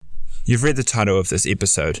You've read the title of this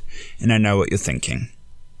episode, and I know what you're thinking.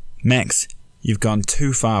 Max, you've gone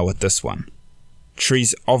too far with this one.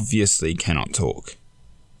 Trees obviously cannot talk.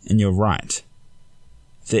 And you're right.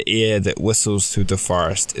 The air that whistles through the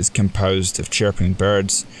forest is composed of chirping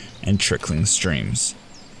birds and trickling streams.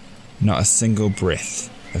 Not a single breath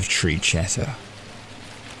of tree chatter.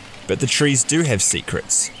 But the trees do have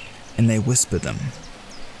secrets, and they whisper them.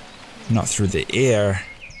 Not through the air,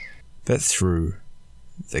 but through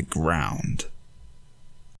the ground.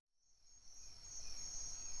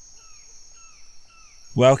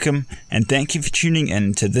 Welcome, and thank you for tuning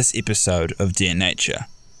in to this episode of Dear Nature,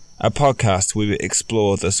 a podcast where we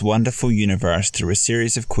explore this wonderful universe through a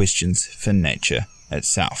series of questions for nature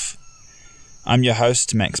itself. I'm your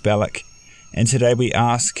host, Max Ballack, and today we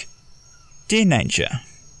ask, Dear Nature,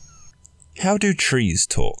 how do trees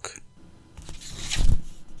talk?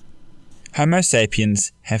 Homo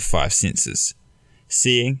sapiens have 5 senses: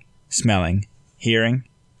 seeing, smelling, hearing,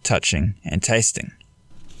 touching, and tasting.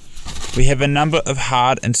 We have a number of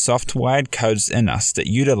hard and soft wired codes in us that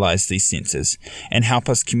utilize these senses and help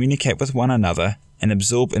us communicate with one another and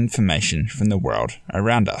absorb information from the world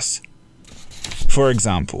around us. For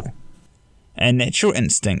example, a natural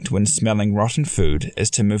instinct when smelling rotten food is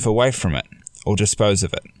to move away from it or dispose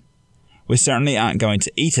of it. We certainly aren't going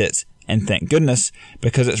to eat it, and thank goodness,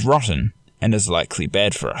 because it's rotten and is likely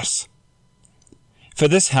bad for us. For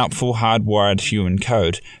this helpful hardwired human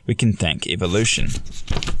code, we can thank evolution.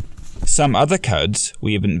 Some other codes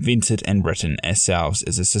we have invented and written ourselves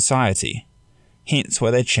as a society, hence why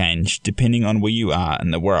they change depending on where you are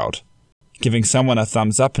in the world. Giving someone a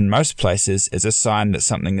thumbs up in most places is a sign that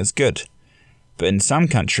something is good, but in some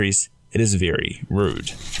countries it is very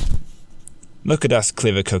rude. Look at us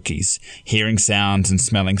clever cookies, hearing sounds and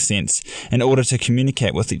smelling scents in order to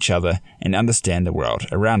communicate with each other and understand the world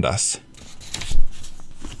around us.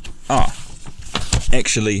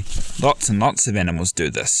 Actually, lots and lots of animals do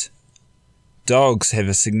this. Dogs have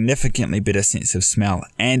a significantly better sense of smell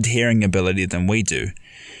and hearing ability than we do,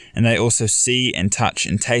 and they also see and touch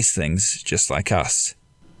and taste things just like us.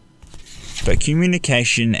 But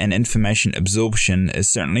communication and information absorption is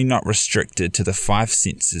certainly not restricted to the 5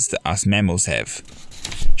 senses that us mammals have.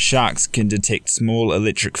 Sharks can detect small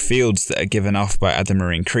electric fields that are given off by other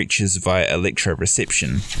marine creatures via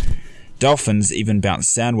electroreception. Dolphins even bounce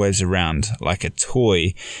sound waves around like a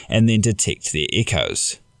toy and then detect their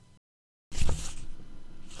echoes.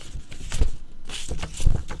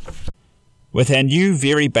 With our new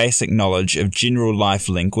very basic knowledge of general life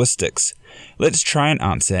linguistics, let's try and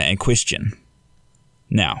answer a question.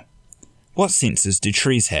 Now, what senses do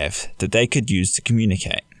trees have that they could use to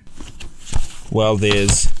communicate? Well,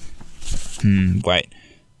 there's...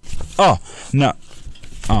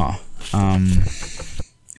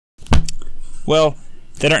 Well,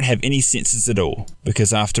 they don't have any senses at all,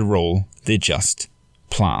 because after all, they're just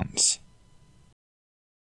plants.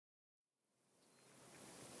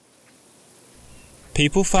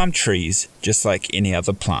 People farm trees just like any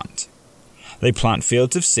other plant. They plant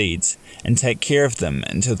fields of seeds and take care of them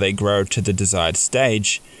until they grow to the desired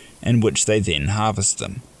stage, in which they then harvest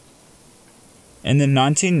them. In the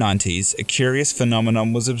 1990s, a curious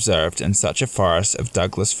phenomenon was observed in such a forest of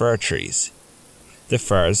Douglas fir trees. The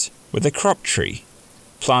firs were the crop tree,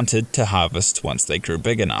 planted to harvest once they grew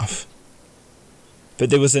big enough. But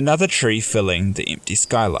there was another tree filling the empty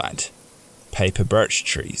skylight: paper birch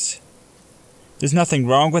trees. There's nothing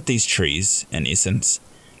wrong with these trees, in essence,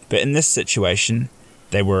 but in this situation,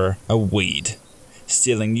 they were a weed,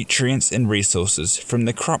 stealing nutrients and resources from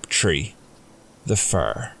the crop tree, the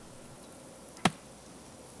fir.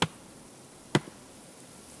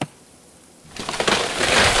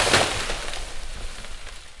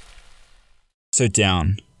 So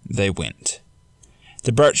down they went.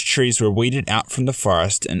 The birch trees were weeded out from the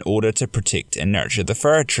forest in order to protect and nurture the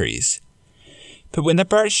fir trees. But when the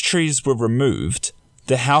birch trees were removed,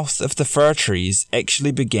 the health of the fir trees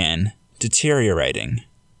actually began deteriorating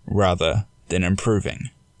rather than improving.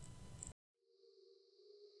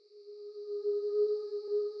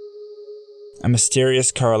 A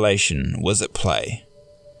mysterious correlation was at play.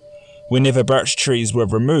 Whenever birch trees were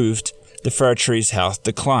removed, the fir trees' health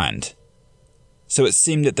declined. So it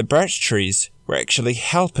seemed that the birch trees were actually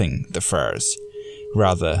helping the firs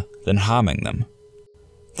rather than harming them.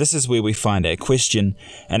 This is where we find our question,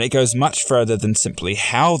 and it goes much further than simply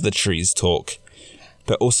how the trees talk,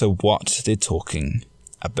 but also what they're talking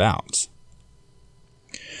about.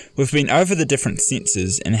 We've been over the different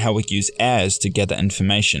senses and how we use ours to gather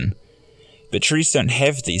information, but trees don't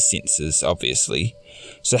have these senses, obviously,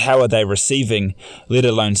 so how are they receiving, let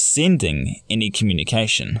alone sending, any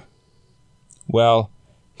communication? Well,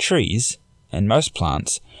 trees, and most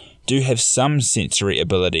plants, do have some sensory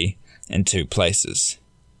ability in two places: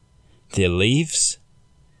 their leaves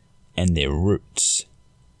and their roots.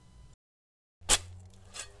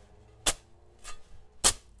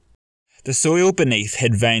 The soil beneath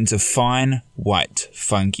had veins of fine, white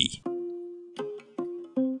fungi.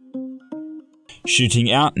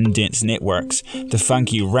 Shooting out in dense networks, the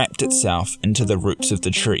fungi wrapped itself into the roots of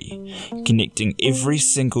the tree, connecting every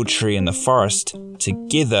single tree in the forest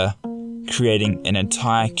together, creating an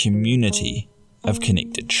entire community of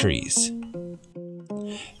connected trees.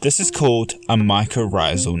 This is called a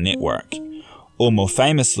mycorrhizal network, or more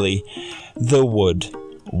famously, the Wood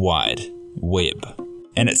Wide Web.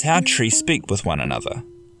 And it's how trees speak with one another.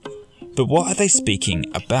 But what are they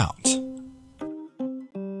speaking about?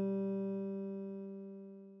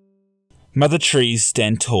 Mother trees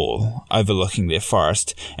stand tall, overlooking their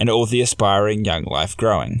forest and all the aspiring young life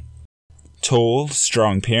growing. Tall,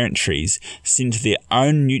 strong parent trees send their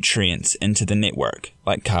own nutrients into the network,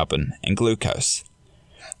 like carbon and glucose.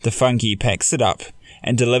 The fungi packs it up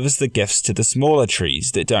and delivers the gifts to the smaller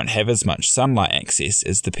trees that don't have as much sunlight access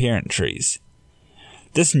as the parent trees.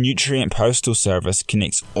 This nutrient postal service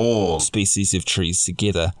connects all species of trees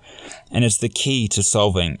together and is the key to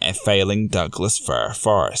solving a failing Douglas fir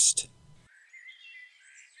forest.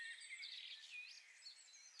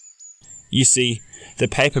 You see, the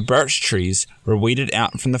paper birch trees were weeded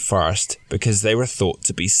out from the forest because they were thought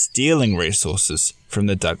to be stealing resources from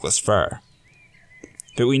the Douglas fir.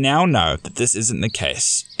 But we now know that this isn't the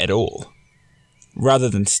case at all. Rather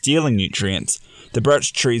than stealing nutrients, the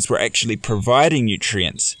birch trees were actually providing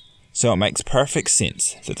nutrients, so it makes perfect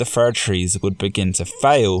sense that the fir trees would begin to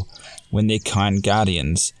fail when their kind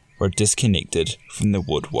guardians were disconnected from the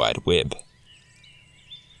wood wide web.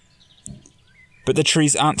 But the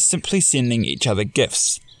trees aren't simply sending each other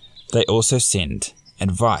gifts, they also send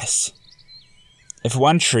advice. If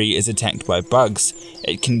one tree is attacked by bugs,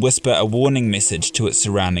 it can whisper a warning message to its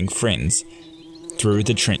surrounding friends through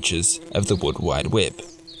the trenches of the wood wide web.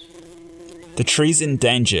 The trees in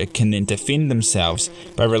danger can then defend themselves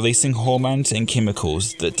by releasing hormones and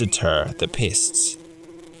chemicals that deter the pests.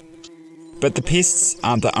 But the pests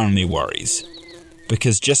aren't the only worries,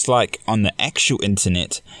 because just like on the actual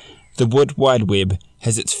internet, the wood wide web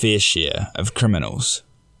has its fair share of criminals.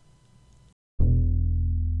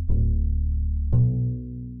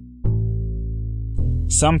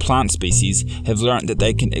 Some plant species have learnt that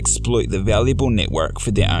they can exploit the valuable network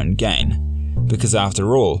for their own gain, because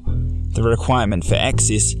after all, the requirement for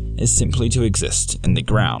access is simply to exist in the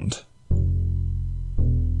ground.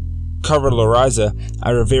 Coralorhiza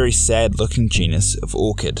are a very sad-looking genus of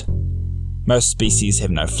orchid. Most species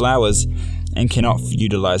have no flowers and cannot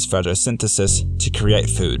utilize photosynthesis to create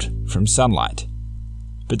food from sunlight,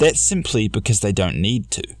 but that's simply because they don't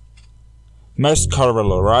need to. Most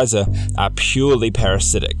Coralorhiza are purely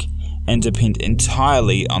parasitic and depend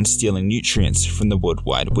entirely on stealing nutrients from the wood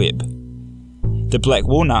wide web. The black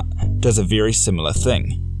walnut does a very similar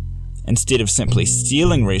thing. Instead of simply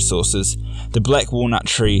stealing resources, the black walnut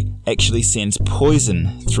tree actually sends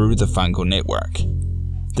poison through the fungal network.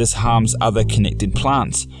 This harms other connected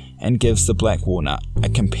plants and gives the black walnut a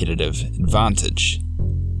competitive advantage.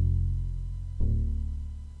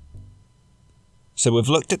 So we've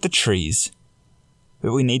looked at the trees,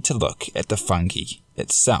 but we need to look at the fungi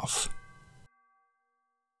itself.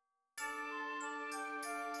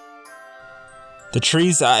 The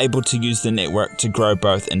trees are able to use the network to grow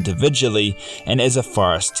both individually and as a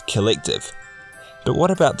forest collective. But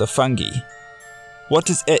what about the fungi? What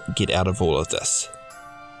does it get out of all of this?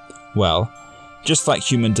 Well, just like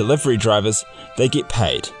human delivery drivers, they get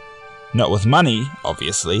paid. Not with money,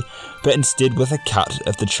 obviously, but instead with a cut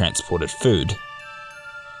of the transported food.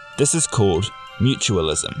 This is called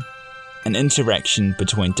mutualism, an interaction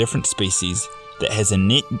between different species that has a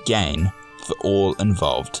net gain for all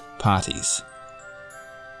involved parties.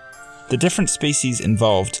 The different species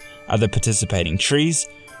involved are the participating trees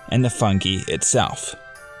and the fungi itself.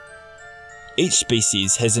 Each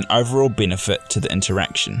species has an overall benefit to the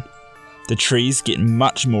interaction. The trees get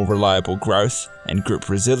much more reliable growth and group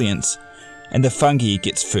resilience, and the fungi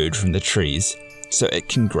gets food from the trees, so it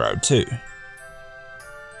can grow too.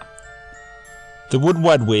 The wood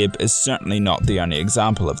wide web is certainly not the only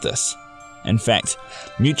example of this. In fact,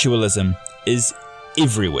 mutualism is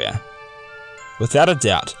everywhere. Without a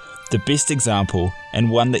doubt, the best example, and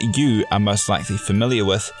one that you are most likely familiar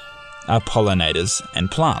with, are pollinators and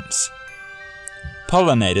plants.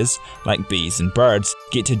 Pollinators, like bees and birds,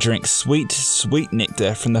 get to drink sweet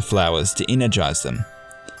nectar from the flowers to energize them,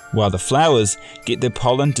 while the flowers get their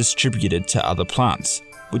pollen distributed to other plants,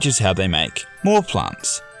 which is how they make more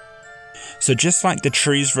plants, So just like the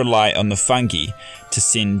trees rely on the fungi to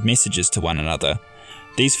send messages to one another,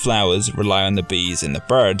 these flowers rely on the bees and the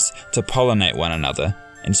birds to pollinate one another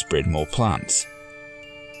and spread more plants.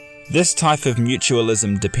 This type of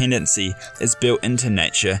mutualism dependency is built into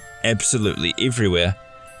nature absolutely everywhere,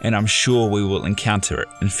 and I'm sure we will encounter it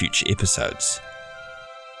in future episodes.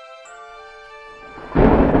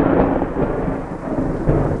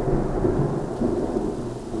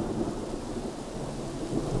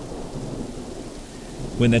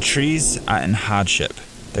 When the trees are in hardship,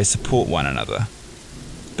 they support one another.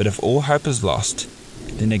 But if all hope is lost,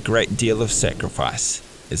 then a great deal of sacrifice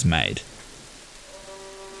is made.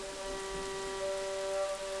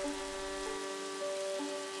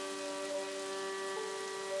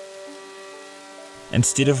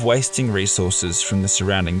 Instead of wasting resources from the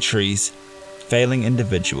surrounding trees, failing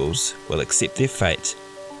individuals will accept their fate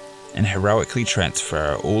and heroically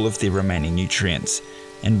transfer all of their remaining nutrients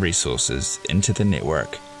and resources into the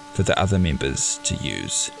network for the other members to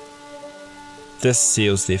use. This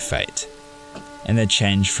seals their fate, and they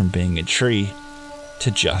change from being a tree to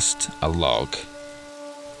just a log,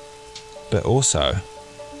 but also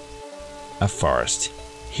a forest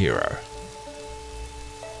hero.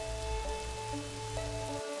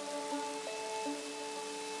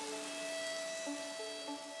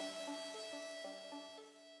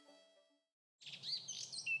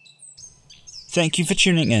 Thank you for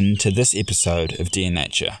tuning in to this episode of Dear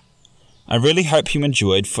Nature. I really hope you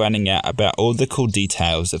enjoyed finding out about all the cool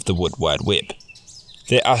details of the Wood Wide Web.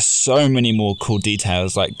 There are so many more cool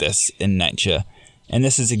details like this in nature, and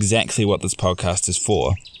this is exactly what this podcast is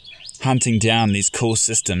for, hunting down these cool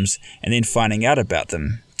systems and then finding out about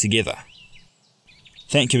them together.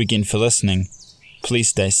 Thank you again for listening. Please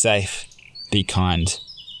stay safe, be kind,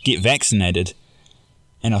 get vaccinated,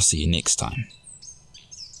 and I'll see you next time.